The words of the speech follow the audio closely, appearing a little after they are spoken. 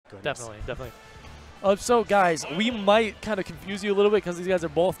goodness. Definitely, definitely. So, guys, we might kind of confuse you a little bit because these guys are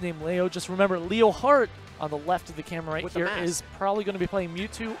both named Leo. Just remember, LeoHeart on the left of the camera right here is probably going to be playing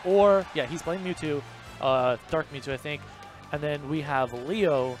Mewtwo, or, yeah, he's playing Mewtwo, Dark Mewtwo, I think. And then we have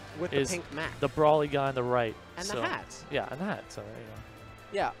Leo with the pink Mac. The brawly guy on the right. And the hat. Yeah, and the hat, so there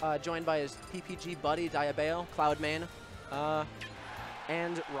you go. Yeah, joined by his PPG buddy, Diabeo, Cloudman,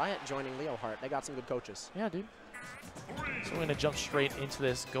 and Riot joining LeoHeart. They got some good coaches. Yeah, dude. So we're going to jump straight into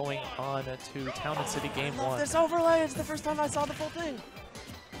this, going on to Town and City Game 1. This overlay, it's the first time I saw the full thing.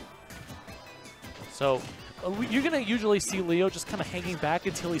 So you're going to usually see Leo just kind of hanging back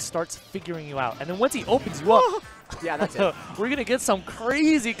until he starts figuring you out. And then once he opens you up, yeah, that's it. We're going to get some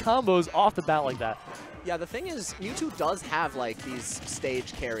crazy combos off the bat like that. Yeah, the thing is, Mewtwo does have, like, these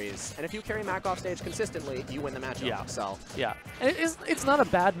stage carries. And if you carry Mac off stage consistently, you win the matchup. Yeah. So. Yeah. And it's not a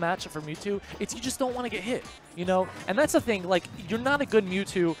bad matchup for Mewtwo. It's you just don't want to get hit, you know? And that's the thing. Like, you're not a good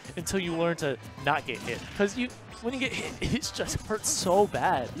Mewtwo until you learn to not get hit. Because when you get hit, it just hurts so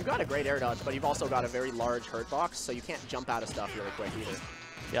bad. You got a great air dodge, but you've also got a very large hurt box, so you can't jump out of stuff really quick either.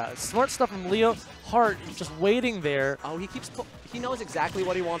 Yeah, smart stuff from LeoHeart, just waiting there. Oh, he knows exactly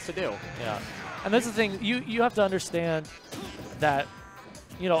what he wants to do. Yeah. And that's the thing, you have to understand that,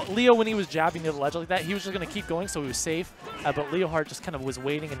 you know, Leo, when he was jabbing near the ledge like that, he was just going to keep going, so he was safe. But LeoHeart just kind of was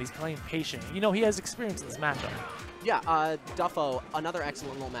waiting, and he's playing patient. You know, he has experience in this matchup. Yeah, Duffo, another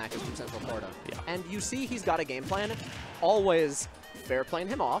excellent little Mac, is from Central Florida. Yeah. And you see he's got a game plan. Always fair playing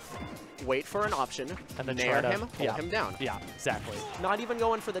him off, wait for an option, and then nair him, pull him down. Yeah, exactly. Not even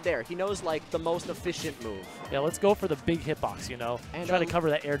going for the dare. He knows, like, the most efficient move. Yeah, let's go for the big hitbox, you know? And try to cover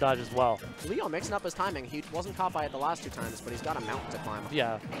that air dodge as well. Leo mixing up his timing. He wasn't caught by it the last 2 times, but he's got a mountain to climb.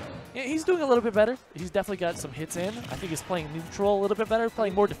 Yeah. Yeah, he's doing a little bit better. He's definitely got some hits in. I think he's playing neutral a little bit better,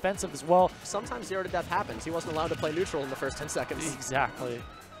 playing more defensive as well. Sometimes 0 to death happens. He wasn't allowed to play neutral in the first 10 seconds. Exactly.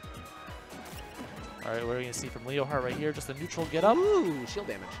 All right, what are we going to see from LeoHeart right here? Just a neutral get up. Ooh, shield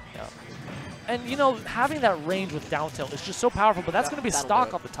damage. Yeah. And, you know, having that range with down tilt is just so powerful, but that's going to be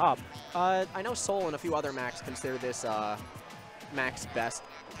stock off the top. I know Soul and a few other Macs consider this Mac's best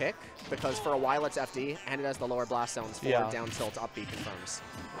pick, because for a while it's FD, and it has the lower blast zones for down tilt, up B confirms.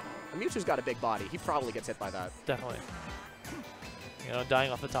 And Mewtwo's got a big body. He probably gets hit by that. Definitely. You know,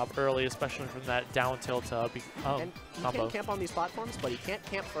 dying off the top early, especially from that down tilt and he combo. can camp on these platforms, but he can't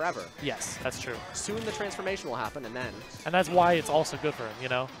camp forever. Yes, that's true. Soon the transformation will happen, and then... And that's why it's also good for him, you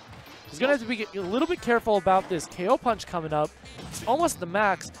know? He's going to have to be a little bit careful about this KO punch coming up. It's almost the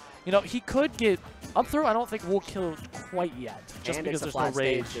max. You know, he could get up throw. I don't think we'll kill quite yet, just because there's no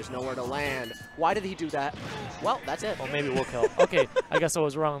rage. There's nowhere to land. Why did he do that? Well, that's it. Well, maybe we'll kill. Okay, I guess I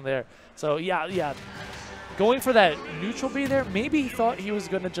was wrong there. So, yeah. Going for that neutral B there, maybe he thought he was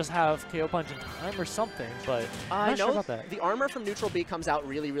going to just have KO punch in time or something, but I'm not sure about that. The armor from neutral B comes out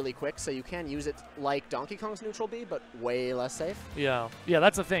really, really quick, so you can use it like Donkey Kong's neutral B, but way less safe. Yeah,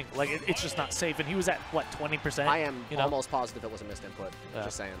 that's the thing. Like, it's just not safe, and he was at, what, 20%? I am almost positive it was a missed input,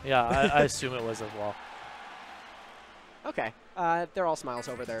 just saying. Yeah, I assume it was as well. Okay, they're all smiles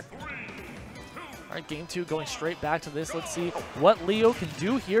over there. All right, game 2 going straight back to this. Let's see what Leo can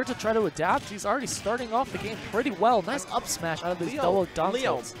do here to try to adapt. He's already starting off the game pretty well. Nice up smash out of this double down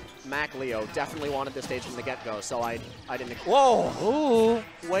tilts. Mac Leo definitely wanted this stage from the get-go, so I didn't... Whoa!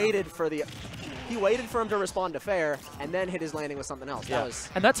 Ooh! Waited for the... He waited for him to respond to fair, and then hit his landing with something else. Yeah.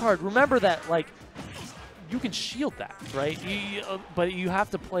 And that's hard. Remember that, like, you can shield that, right? But you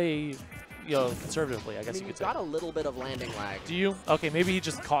have to play... conservatively, I guess you could say. You've got a little bit of landing lag. Do you? Okay, maybe he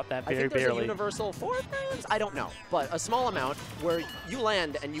just caught that very barely. I think there's a universal 4 frames? I don't know. But a small amount where you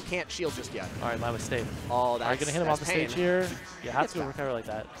land and you can't shield just yet. All right, my mistake. Oh, that's Are you going to hit him off the stage here? You have to recover like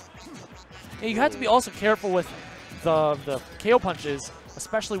that. Yeah, you have to be also careful with the KO punches,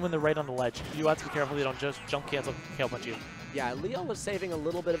 especially when they're right on the ledge. You have to be careful they don't just jump cancel KO punch you. Yeah, Leo was saving a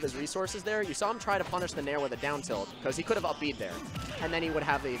little bit of his resources there. You saw him try to punish the nair with a down tilt, because he could have up B'd there. And then he would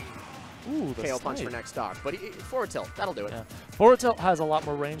have the KO punch for next stock. But forward tilt, that'll do it. Yeah. Forward tilt has a lot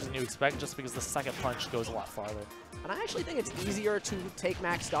more range than you expect, just because the second punch goes a lot farther. And I actually think it's easier to take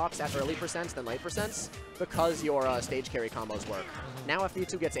max stocks at early percents than late percents, because your stage carry combos work. Now if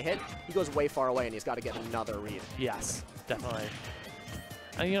Mewtwo gets a hit, he goes way far away and he's got to get another read. Yes, definitely.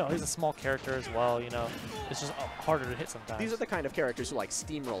 And, he's a small character as well, It's just harder to hit sometimes. These are the kind of characters who, like,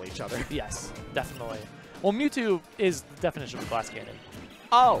 steamroll each other. Yes, definitely. Well, Mewtwo is the definition of a glass cannon.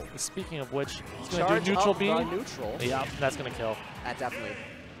 Oh! Speaking of which, he's going to do neutral B. Neutral. Yeah, that's going to kill. That definitely.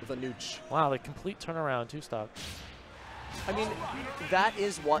 With a nooch. Wow, the complete turnaround, 2-stock. I mean, that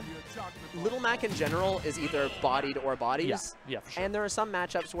is what Little Mac in general is either bodied or bodies. Yeah, for sure. And there are some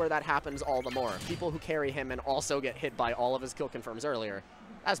matchups where that happens all the more. People who carry him and also get hit by all of his kill confirms earlier.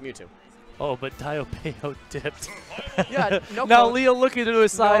 As Mewtwo. Oh, but Diopeo dipped. Yeah, no now coach. Leo looking to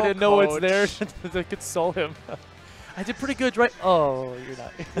his side No and know it's there coach. to console him. I did pretty good, right? Oh, you're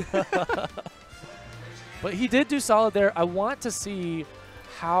not. But he did do solid there. I want to see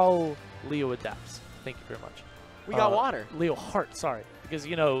how Leo adapts. Thank you very much. We got water. LeoHeart, sorry. Because,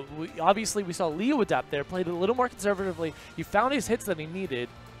 you know, obviously we saw Leo adapt there, played a little more conservatively. He found his hits that he needed.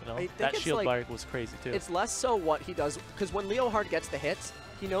 You know, that shield like, was crazy, too. It's less so what he does, because when LeoHeart gets the hits,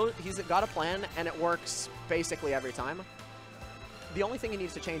 he knows he's got a plan, and it works basically every time. The only thing he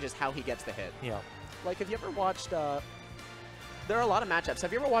needs to change is how he gets the hit. Yeah. Like, have you ever watched, there are a lot of matchups.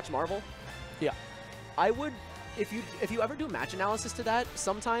 Have you ever watched Marvel? Yeah. I would, if you ever do match analysis to that,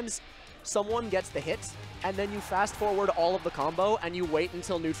 sometimes someone gets the hit, and then you fast forward all of the combo, and you wait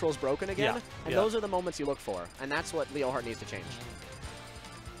until neutral's broken again, and those are the moments you look for, and that's what LeoHeart needs to change.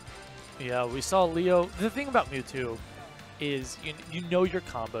 Yeah, we saw Leo. The thing about Mewtwo is you know your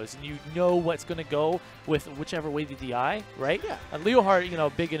combos, and you know what's going to go with whichever way the DI, right? Yeah. And LeoHeart, you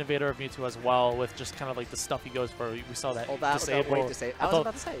know, big innovator of Mewtwo as well, with just kind of like the stuff he goes for. We saw that disable. I was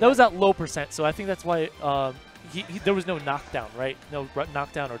about to say. That was at low percent, so I think that's why there was no knockdown, right? No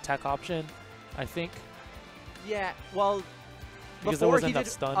knockdown or tech option, I think. Yeah, well, because there wasn't enough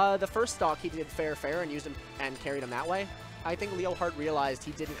stun. The first stock he did fair and used him and carried him that way. I think LeoHeart realized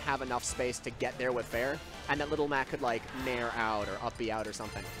he didn't have enough space to get there with fair, and that Little Mac could like nair out or up B out or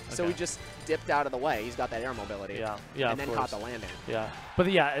something. Okay. So he just dipped out of the way. He's got that air mobility. Yeah, and then caught the landing. Yeah,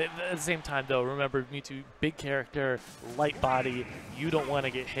 but yeah, at the same time though, remember Mewtwo, big character, light body. You don't want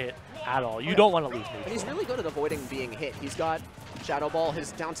to get hit at all. You don't want to lose Mewtwo. And he's really good at avoiding being hit. He's got Shadow Ball.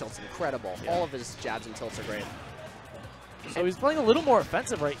 His down tilt's incredible. Yeah. All of his jabs and tilts are great. So he's playing a little more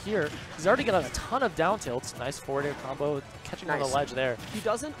offensive right here. He's already got a ton of down tilts. Nice forward air combo, catching on the ledge there.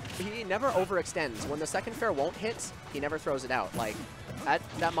 He never overextends. When the second fair won't hit, he never throws it out. Like,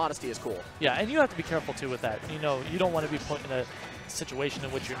 that modesty is cool. Yeah, and you have to be careful too with that. You know, you don't want to be put in a situation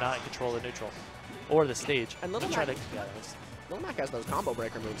in which you're not in control of neutral or the stage. And Little Mac has those combo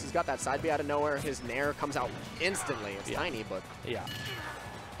breaker moves. He's got that side B out of nowhere. His nair comes out instantly. It's tiny, but... Yeah.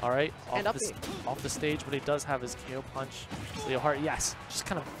 All right, off the stage, but he does have his KO punch. LeoHeart, yes, just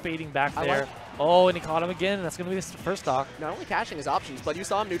kind of fading back there. Oh, and he caught him again, and that's going to be the first stock. Not only caching his options, but you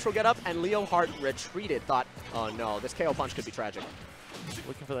saw him neutral get up, and LeoHeart retreated, thought, oh no, this KO punch could be tragic.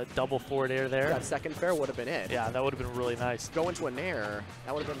 Looking for that double forward air there. That second fair would have been it. Yeah, that would have been really nice. Go into a nair,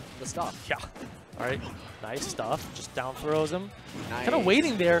 that would have been the stuff. Yeah. All right, nice stuff. Just down throws him. Nice. Kind of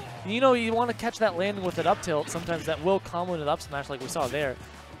waiting there. You know, you want to catch that landing with an up tilt. Sometimes that will combo in an up smash like we saw there.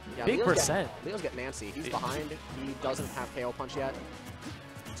 Yeah, big percent. Leo's getting Nancy. He's behind. He doesn't have KO punch yet.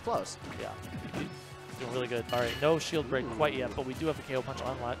 It's close. Yeah. He's doing really good. All right, no shield break quite yet, but we do have a KO punch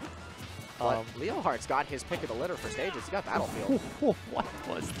on lock. LeoHeart's got his pick of the litter for stages. He's got Battlefield. What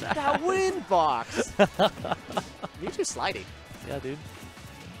was that? That wind box! Mewtwo slidey. Yeah, dude.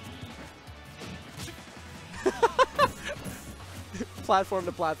 Platform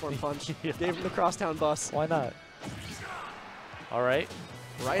to platform punch. Yeah. Gave him the crosstown bus. Why not? All right.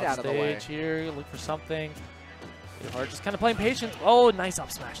 Right out of the way. Here, look for something. LeoHeart just kind of playing patient. Oh, nice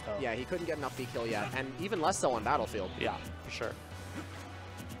up smash though. Yeah, he couldn't get enough B kill yet, and even less so on Battlefield. Yeah, for sure.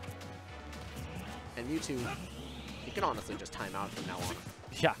 And Mewtwo, he can honestly just time out from now on.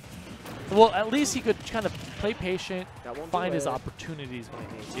 Yeah. Well, at least he could kind of play patient, find his opportunities when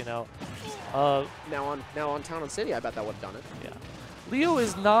he needs, you know. Now on Town and City, I bet that would have done it. Yeah. Leo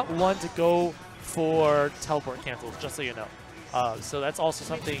is not one to go for teleport cancels, just so you know. So that's also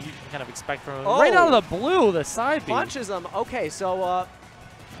something you can kind of expect from him. Oh. Right out of the blue, the side B. Punches him. Okay, so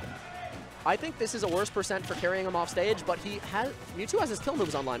I think this is a worse percent for carrying him off stage, but Mewtwo has his kill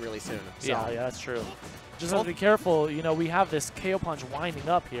moves online really soon. So. Yeah, that's true. Just have to be careful. You know, we have this KO punch winding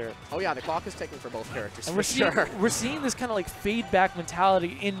up here. Oh yeah, the clock is ticking for both characters. And we're seeing this kind of like fade back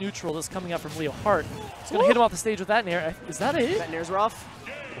mentality in neutral that's coming out from LeoHeart. He's gonna hit him off the stage with that nair. Is that it? That nair's rough.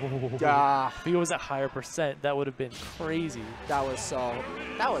 Oh. If he was at higher percent, that would have been crazy. That was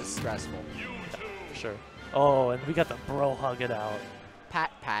stressful. Yeah, for sure. Oh, and we got the bro hug it out.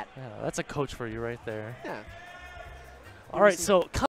 Pat. Yeah, that's a coach for you right there. Yeah. All right, so